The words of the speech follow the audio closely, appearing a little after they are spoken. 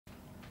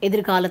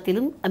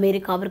எதிர்காலத்திலும்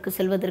அமெரிக்காவிற்கு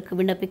செல்வதற்கு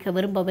விண்ணப்பிக்க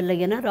விரும்பவில்லை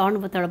என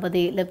ராணுவ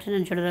தளபதி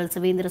லெப்டினன்ட் ஜெனரல்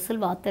சவேந்திர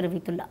சில்வா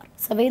தெரிவித்துள்ளார்.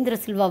 சவேந்திர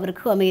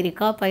சில்வாவிற்கு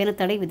அமெரிக்கா பயண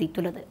தடை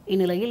விதித்துள்ளது.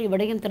 இந்நிலையில்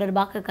இவ்விடயம்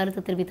தொடர்பாக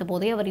கருத்து தெரிவித்த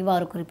போதே அவர்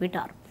இவ்வாறு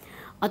குறிப்பிட்டார்.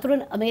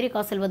 அத்துடன்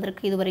அமெரிக்கா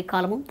செல்வதற்கு இதுவரை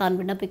காலமும் தான்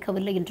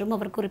விண்ணப்பிக்கவில்லை என்றும்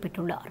அவர்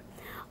குறிப்பிட்டுள்ளார்.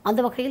 அந்த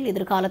வகையில்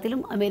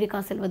எதிர்காலத்திலும் அமெரிக்கா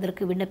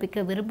செல்வதற்கு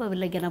விண்ணப்பிக்க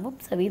விரும்பவில்லை எனவும்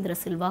சவேந்திர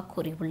சில்வா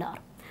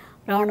கூறியுள்ளார்.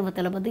 ராணுவ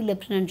தளபதி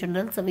லெப்டினன்ட்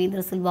ஜெனரல்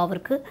சவேந்திர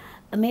சில்வாவிற்கு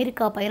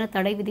அமெரிக்கா பயண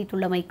தடை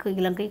விதித்துள்ளமைக்கு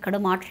இலங்கை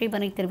கடும்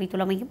ஆட்சேபனை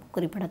தெரிவித்துள்ளமையும்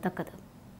குறிப்பிடத்தக்கது.